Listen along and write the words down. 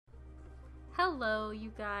Hello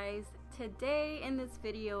you guys, today in this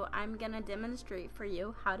video I'm gonna demonstrate for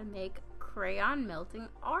you how to make crayon melting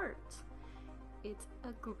art. It's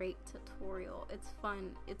a great tutorial. It's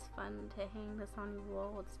fun to hang this on your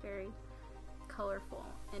wall. It's very colorful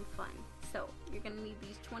and fun. So you're gonna need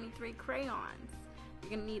these 23 crayons.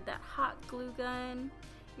 You're gonna need that hot glue gun.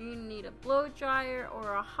 You're gonna need a blow dryer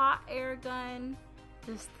or a hot air gun.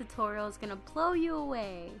 This tutorial is gonna blow you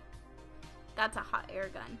away. That's a hot air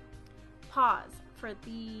gun. Pause for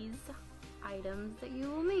these items that you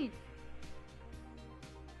will need.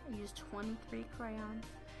 I use 23 crayons.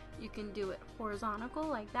 You can do it horizontal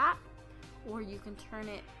like that, or you can turn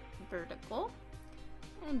it vertical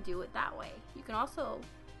and do it that way. You can also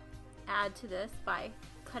add to this by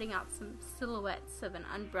cutting out some silhouettes of an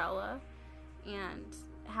umbrella and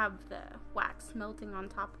have the wax melting on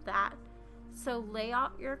top of that. So lay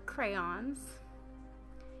out your crayons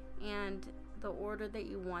and the order that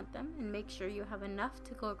you want them, and make sure you have enough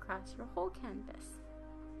to go across your whole canvas.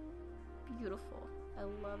 Beautiful. I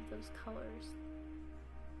love those colors.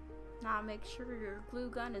 Now make sure your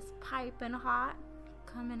glue gun is piping hot,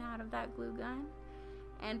 coming out of that glue gun,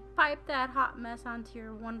 and pipe that hot mess onto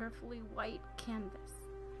your wonderfully white canvas.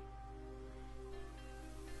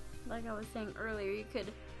 Like I was saying earlier, you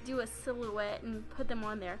could do a silhouette and put them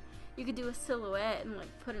on there. You could do a silhouette and like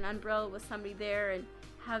put an umbrella with somebody there and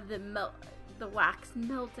have the wax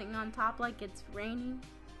melting on top like it's raining.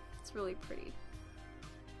 It's really pretty.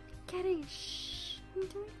 Kitty, shh, I'm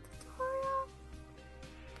doing a tutorial.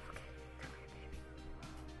 Okay, come here,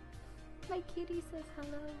 baby. My kitty says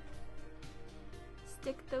hello.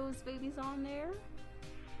 Stick those babies on there.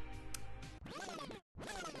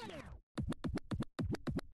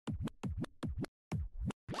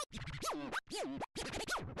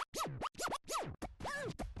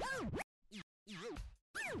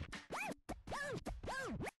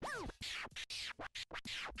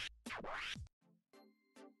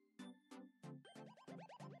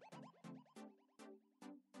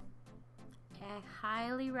 I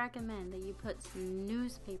highly recommend that you put some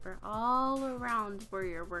newspaper all around where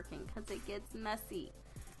you're working because it gets messy.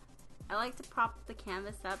 I like to prop the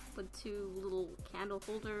canvas up with two little candle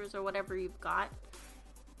holders or whatever you've got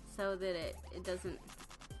so that it doesn't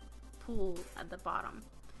pool at the bottom.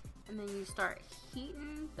 And then you start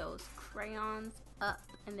heating those crayons up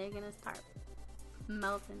and they're gonna start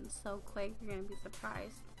melting so quick you're gonna be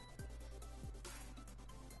surprised.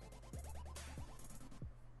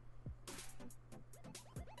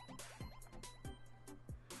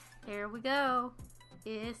 There we go.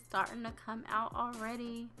 It's starting to come out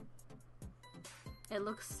already. It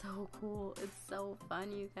looks so cool. It's so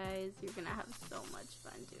fun, you guys. You're gonna have so much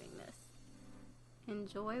fun doing this.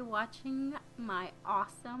 Enjoy watching my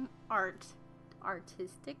awesome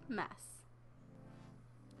artistic mess.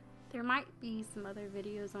 There might be some other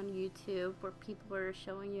videos on YouTube where people are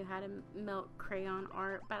showing you how to melt crayon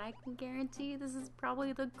art, but I can guarantee this is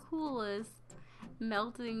probably the coolest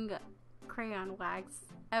melting crayon wax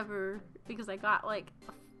ever, because I got like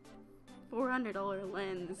a $400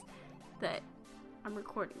 lens that I'm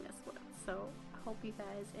recording this with. So I hope you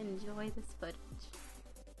guys enjoy this footage.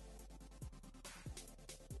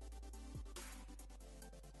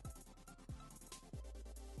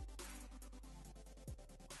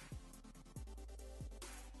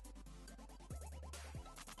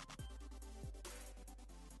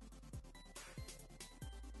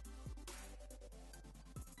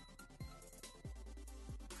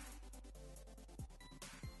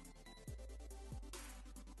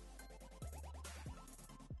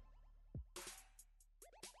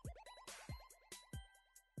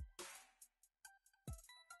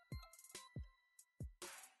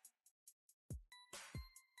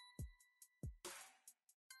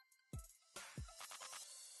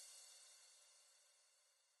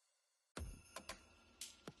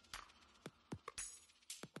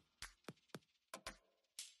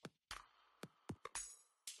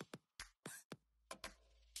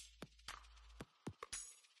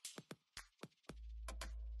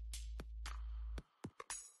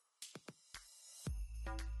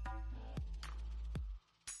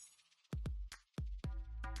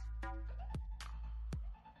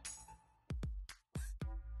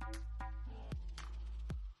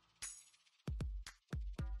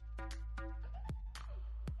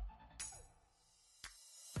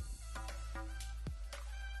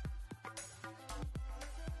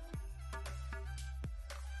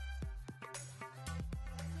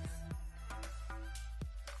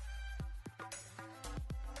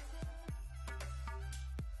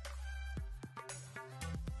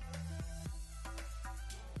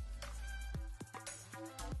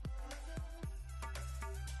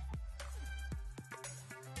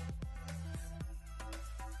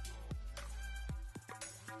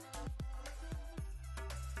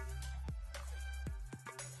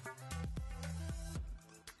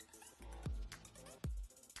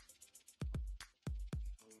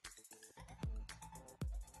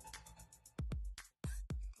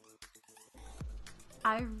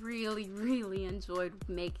 I really enjoyed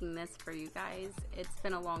making this for you guys. It's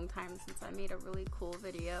been a long time since I made a really cool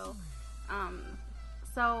video.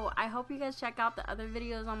 So I hope you guys check out the other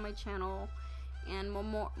videos on my channel, and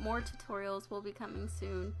more tutorials will be coming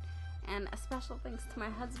soon. And a special thanks to my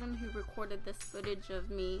husband who recorded this footage of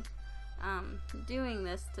me doing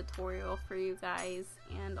this tutorial for you guys,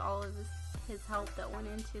 and all of his help that went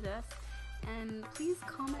into this. And please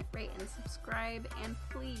comment, rate, and subscribe, and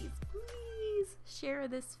please share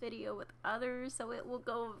this video with others so it will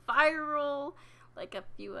go viral like a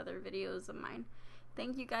few other videos of mine.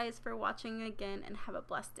 Thank you guys for watching again, and have a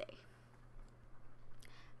blessed day.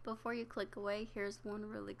 Before you click away, here's one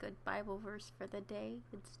really good Bible verse for the day.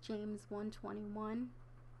 It's James 1:21.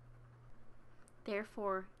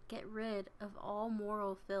 Therefore, get rid of all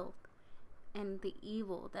moral filth and the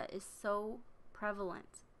evil that is so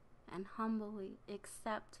prevalent, and humbly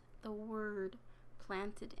accept the word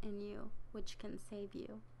planted in you, which can save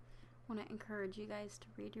you. I want to encourage you guys to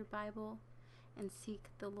read your Bible and seek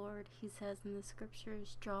the Lord. He says in the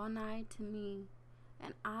scriptures, draw nigh to me,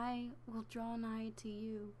 and I will draw nigh to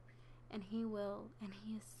you. And he will, and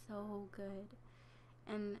he is so good.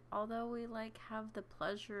 And although we have the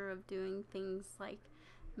pleasure of doing things like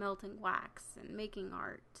melting wax and making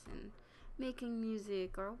art and making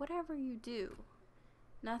music or whatever you do,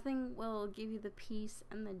 nothing will give you the peace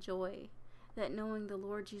and the joy that knowing the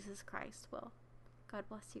Lord Jesus Christ will. God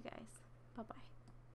bless you guys. Bye-bye.